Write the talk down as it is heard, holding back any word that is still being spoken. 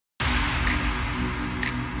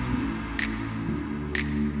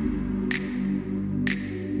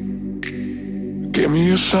Give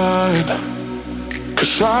me a sign,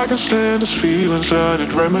 'cause I can stand this feelings I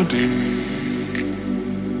need remedy.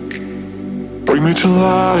 Bring me to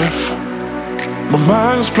life. My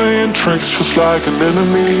mind's playing tricks just like an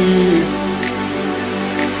enemy.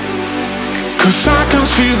 'Cause I can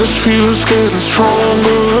see this feeling's getting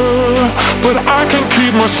stronger, but I can't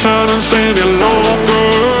keep my silence any longer.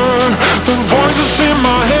 The voices in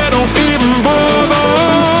my head don't even bother.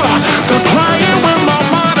 They're playing with my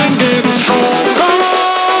mind and getting stronger.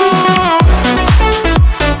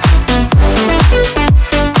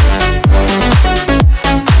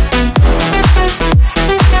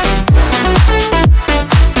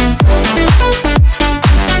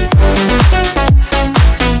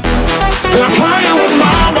 They're playing with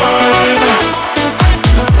my mind.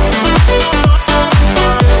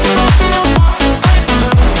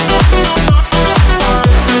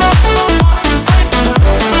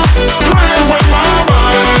 Playing with my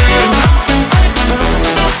mind.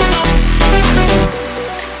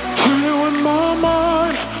 Playing with my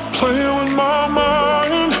mind. Playing with my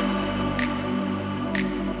mind.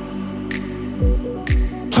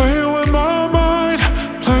 Playing with my mind.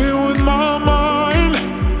 Playing with my mind.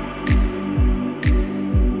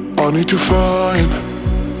 I need to find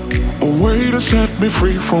a way to set me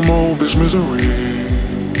free from all this misery.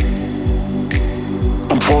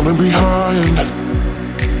 I'm falling behind.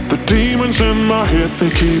 The demons in my head,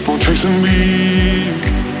 they keep on chasing me.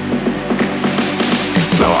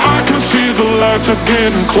 Now I can see the lights are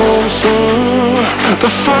getting closer.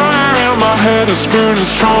 The fire in my head is burning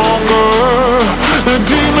stronger. The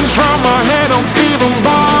demons round my head don't even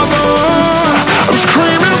bother. I'm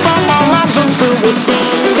screaming but my lungs are filled with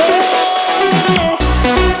thunder.